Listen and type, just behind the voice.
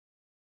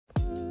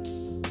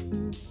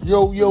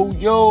Yo, yo,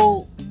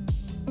 yo.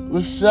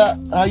 What's up?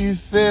 How you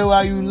feel?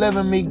 How you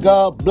living? May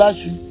God bless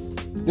you.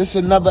 This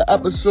is another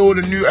episode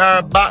of New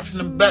Era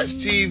Boxing and Bets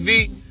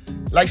TV.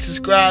 Like,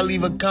 subscribe,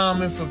 leave a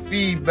comment for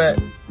feedback.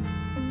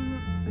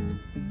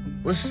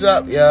 What's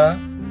up, y'all?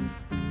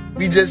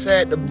 We just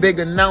had the big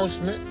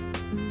announcement.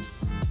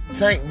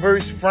 Tank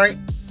vs. Frank.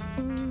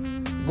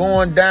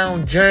 Going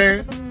down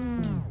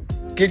June.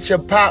 Get your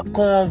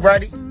popcorn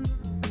ready.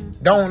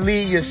 Don't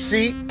leave your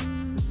seat.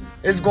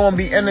 It's going to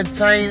be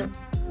entertaining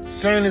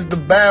soon as the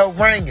bell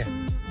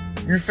ringing.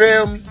 You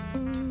feel me?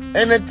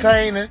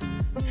 Entertaining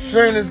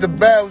soon as the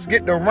bells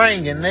get to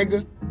ringing,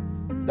 nigga.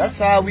 That's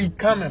how we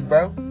coming,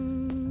 bro.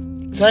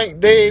 Tank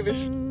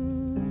Davis.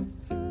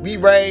 We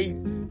ready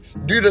to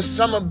do the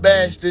summer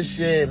bash this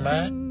year,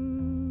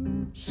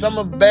 man.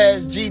 Summer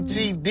bash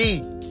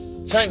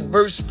GTD. Tank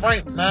vs.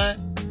 Frank,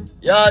 man.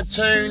 Y'all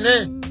tune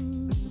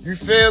in. You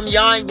feel me?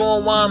 Y'all ain't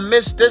gonna wanna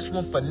miss this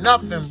one for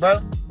nothing, bro.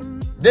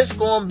 This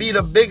gonna be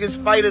the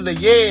biggest fight of the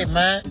year,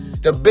 man.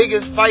 The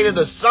biggest fight of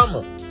the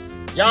summer.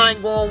 Y'all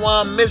ain't gonna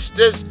wanna miss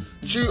this.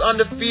 Two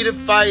undefeated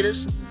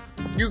fighters.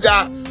 You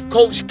got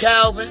Coach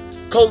Calvin,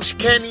 Coach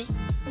Kenny.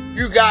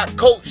 You got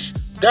Coach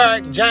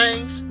Derek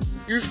James.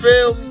 You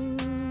feel me?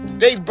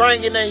 They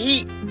bringing the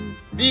heat.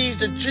 These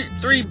the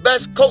three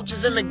best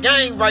coaches in the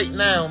game right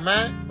now,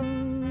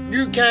 man.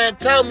 You can't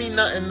tell me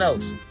nothing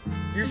else.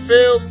 You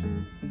feel me?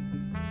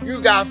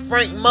 You got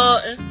Frank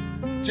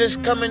Martin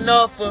just coming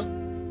off of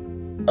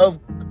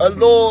a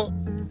little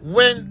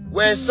win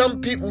where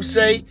some people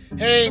say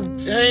he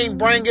ain't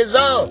bring his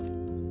all.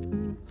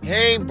 He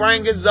ain't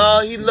bring his all.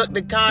 He looked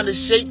kind of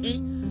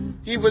shaky.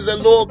 He was a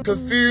little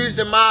confused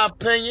in my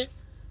opinion.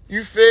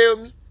 You feel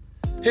me?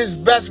 His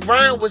best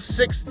round was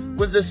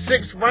the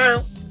sixth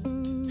round.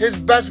 His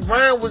best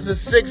round was the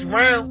sixth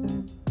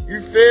round. You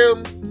feel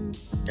me?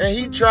 And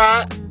he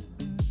tried,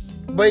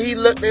 but he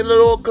looked a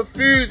little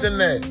confused in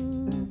there.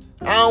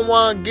 I don't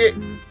want to get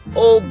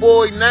old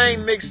boy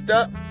name mixed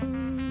up,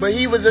 but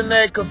he was in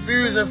there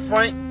confusing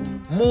Frank,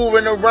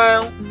 moving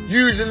around,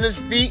 using his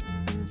feet,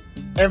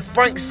 and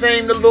Frank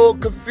seemed a little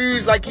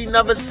confused like he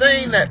never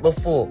seen that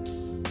before.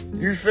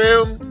 You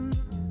feel me?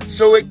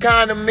 So it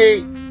kind of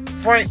made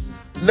Frank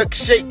look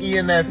shaky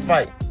in that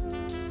fight.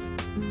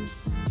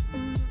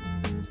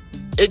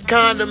 It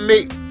kind of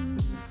made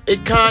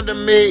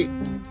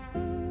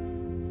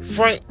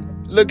Frank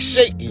look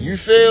shaky. You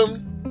feel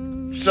me?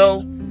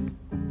 So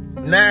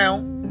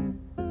now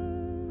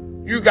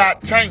you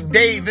got Tank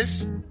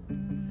Davis.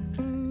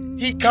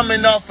 He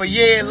coming off a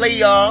year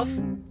layoff.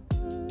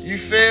 You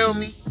feel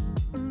me?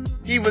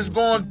 He was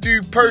going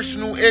through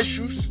personal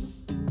issues.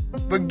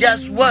 But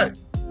guess what?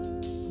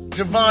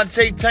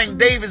 Gervonta Tank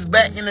Davis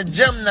back in the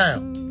gym now.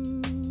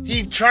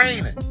 He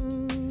training.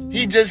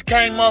 He just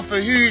came off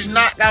a huge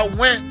knockout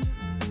win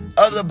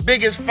of the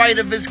biggest fight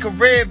of his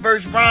career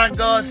versus Ryan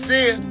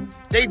Garcia.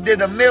 They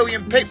did 1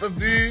 million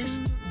pay-per-views.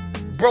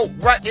 Broke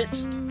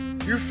records.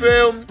 You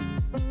feel me?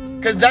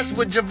 Because that's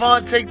what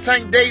Gervonta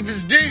Tank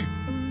Davis do.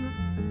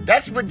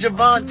 That's what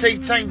Gervonta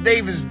Tank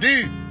Davis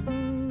do.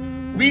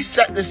 We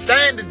set the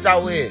standards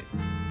out here.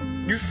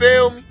 You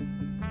feel me?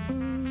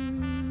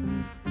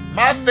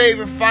 My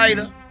favorite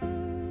fighter,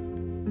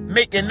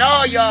 making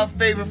all y'all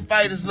favorite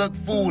fighters look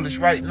foolish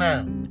right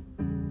now.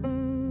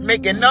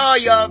 Making all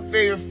y'all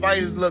favorite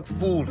fighters look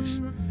foolish.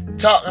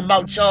 Talking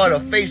about y'all the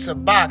face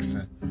of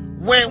boxing.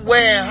 When,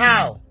 where, and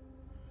how?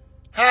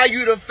 How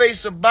you the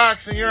face of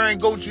boxing? You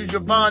ain't go through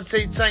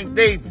Gervonta Tank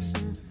Davis.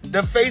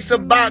 The face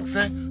of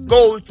boxing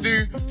goes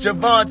through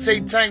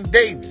Gervonta Tank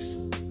Davis.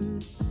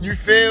 You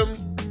feel me?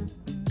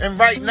 And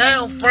right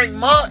now, Frank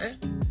Martin,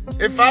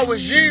 if I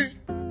was you,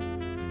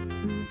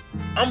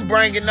 I'm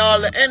bringing all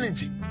the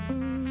energy.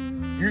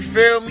 You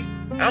feel me?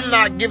 I'm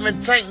not giving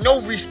Tank no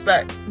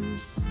respect.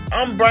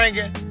 I'm going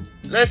in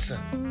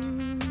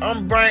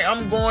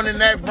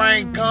that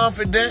ring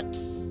confident,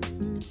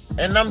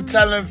 and I'm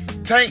telling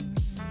Tank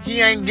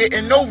he ain't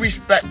getting no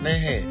respect in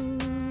here.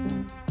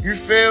 You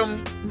feel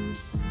me?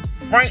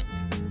 Frank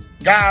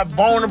got a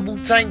vulnerable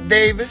Tank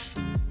Davis.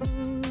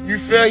 You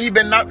feel he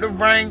been out the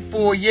ring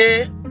for a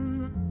year.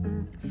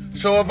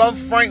 So if I'm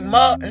Frank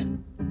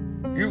Martin,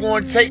 you're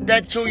going to take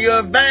that to your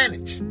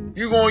advantage.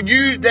 You're going to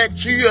use that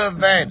to your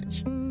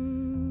advantage.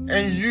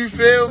 And you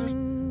feel me?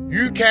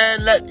 You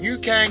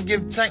can't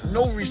give Tank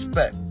no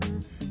respect.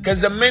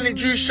 Because the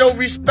minute you show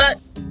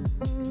respect,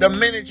 the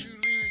minute you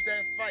lose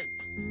that fight.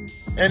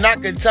 And I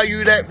can tell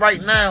you that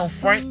right now,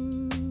 Frank.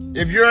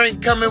 If you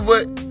ain't coming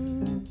with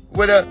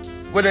a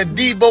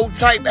Debo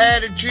type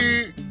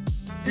attitude,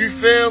 you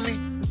feel me?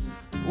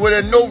 With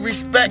a no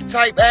respect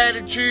type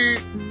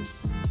attitude,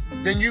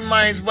 then you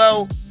might as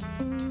well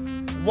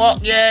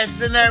walk your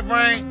ass in that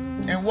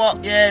ring and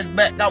walk your ass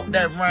back out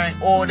that ring.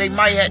 Or they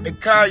might have to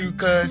carry you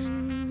because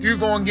you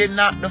gonna get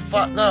knocked the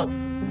fuck up.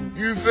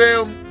 You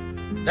feel me?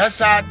 That's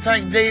how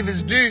Tank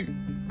Davis do.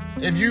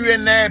 If you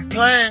in there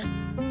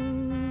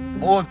playing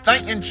or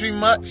thinking too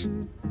much,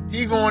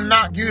 he gonna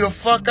knock you the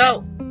fuck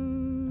out.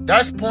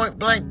 That's point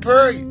blank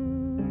period.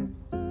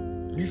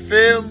 You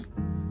feel me?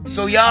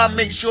 So y'all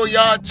make sure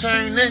y'all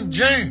tune in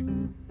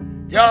June.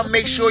 Y'all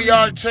make sure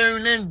y'all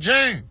tune in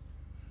June.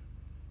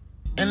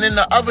 And in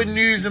the other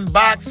news in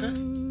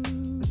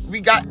boxing, we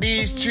got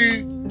these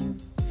two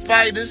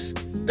fighters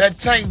that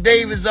Tank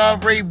Davis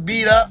already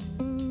beat up.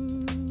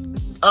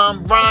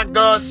 Ron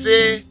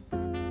Garcia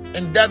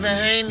and Devin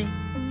Haney.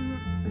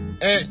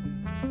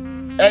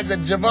 And as a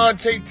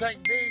Gervonta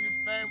Tank Davis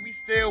fan, we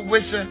still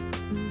wishing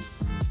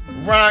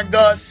Ron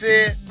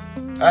Garcia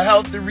a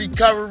healthy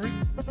recovery.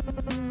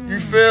 You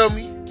feel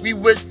me? We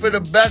wish for the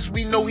best.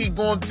 We know he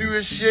going through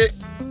his shit.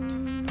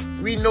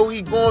 We know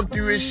he going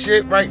through his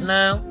shit right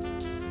now.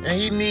 And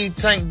he need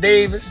Tank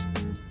Davis.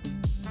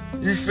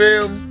 You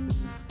feel me?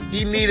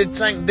 He needed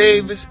Tank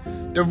Davis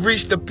to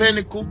reach the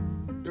pinnacle.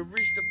 To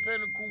reach the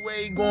pinnacle where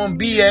he gonna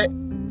be at.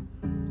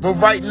 But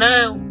right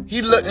now,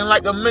 he looking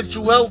like a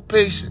mental health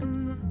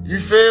patient. You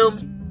feel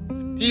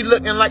me? He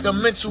looking like a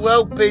mental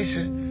health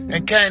patient.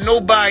 And can't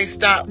nobody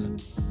stop him.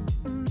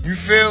 You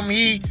feel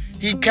me?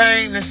 He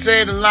came and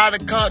said a lot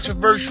of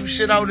controversial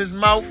shit out his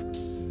mouth.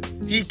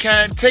 He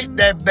can't take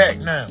that back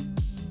now.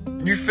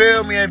 You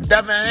feel me? If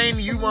Devin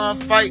Haney, you want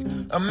to fight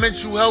a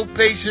mental health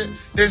patient,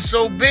 then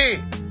so be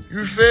it.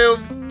 You feel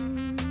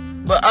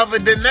me? But other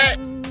than that,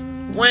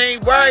 we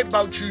ain't worried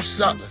about you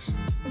suckers.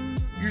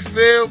 You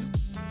feel me?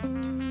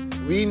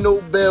 We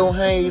know Bill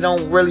Haney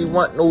don't really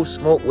want no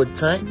smoke with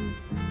Tank.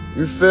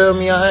 You feel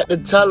me? I had to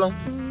tell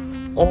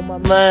him on my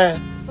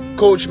man,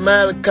 Coach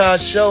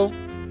Malachi's show.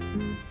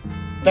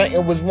 I think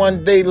it was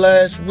one day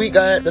last week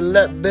I had to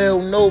let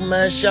Bill know,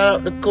 man.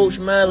 Shout out to Coach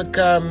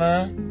Malachi,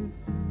 man.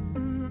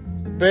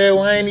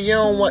 Bill Haney, you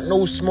don't want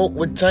no smoke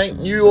with Tank.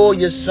 You or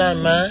your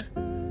son, man.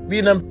 We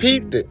done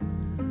peeped it.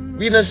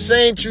 We done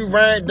seen you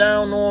ran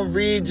down on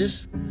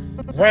Regis,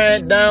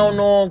 ran down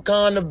on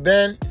Conor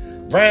Ben,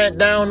 ran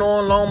down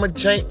on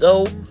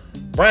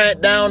Lomachenko, ran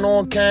down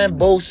on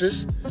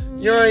Cambosis.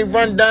 You ain't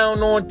run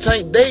down on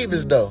Tank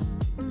Davis, though.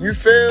 You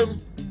feel me?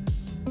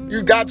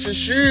 You got your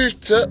shoes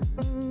took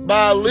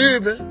by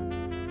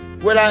Lubin.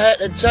 What I had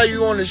to tell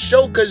you on the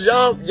show, cause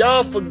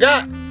y'all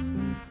forgot.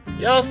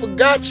 Y'all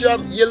forgot your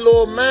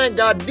little man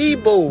got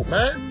Debo,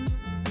 man.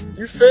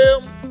 You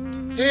feel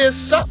me? He a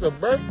sucker,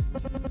 bro.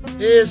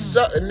 He a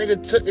sucker.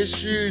 Nigga took his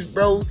shoes,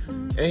 bro,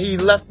 and he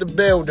left the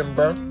building,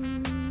 bro.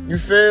 You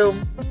feel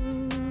me?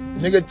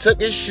 Nigga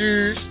took his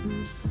shoes.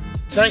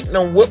 Tank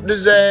done whooped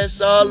his ass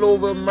all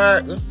over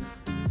America.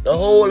 The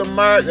whole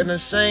America done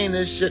saying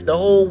this shit. The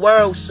whole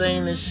world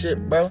saying this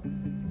shit, bro.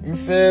 You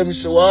feel me?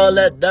 So all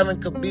that Devin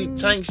could beat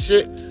Tank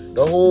shit,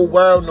 the whole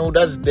world know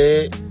that's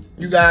dead.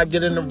 You gotta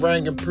get in the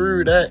ring and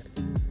prove that.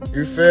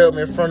 You feel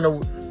me? From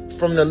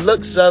the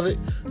looks of it,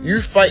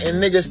 you fighting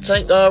niggas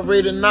Tank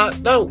already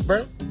knocked out,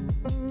 bro.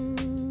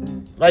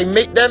 Like,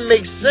 that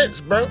make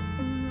sense, bro.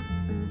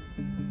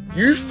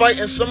 You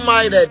fighting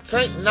somebody that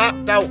Tank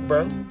knocked out,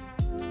 bro.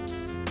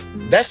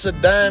 That's a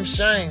damn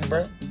shame,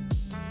 bro.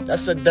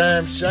 That's a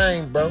damn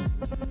shame, bro.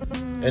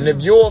 And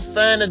if you're a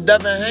fan of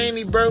Devin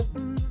Haney, bro,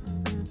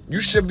 you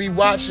should be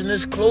watching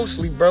this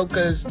closely, bro,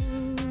 because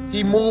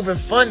he moving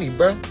funny,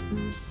 bro.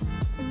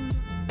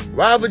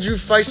 Why would you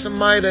fight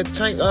somebody that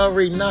Tank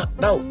already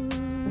knocked out?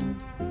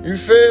 You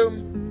feel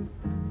me?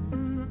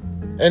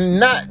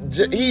 And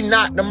he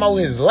knocked him out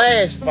his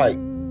last fight.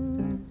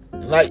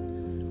 Like,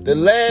 the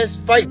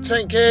last fight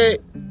Tank had,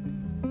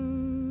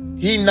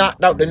 he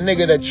knocked out the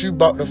nigga that you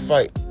about to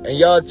fight. And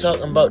y'all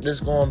talking about this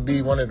gonna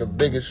be one of the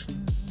biggest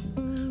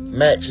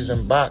matches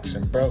in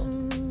boxing, bro.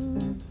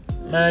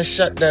 Man,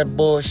 shut that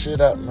bullshit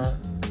up, man.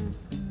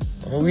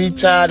 We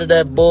tired of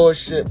that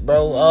bullshit,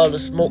 bro. All the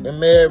smoke and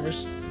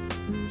mirrors.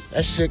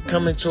 That shit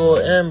coming to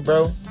an end,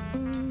 bro.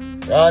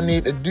 Y'all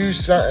need to do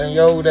something,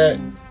 yo, that,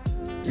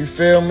 you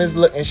feel me? It's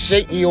looking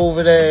shaky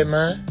over there,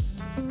 man.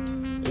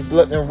 It's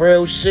looking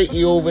real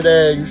shaky over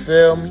there, you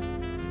feel me?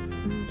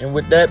 And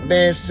with that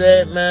being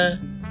said,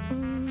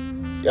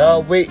 man,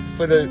 y'all wait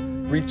for the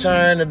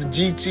return of the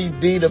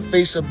GTD, the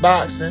face of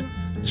boxing.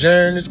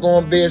 June is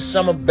going to be a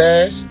summer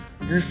bash.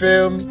 You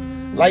feel me?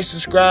 Like,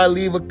 subscribe,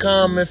 leave a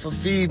comment for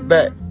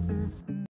feedback.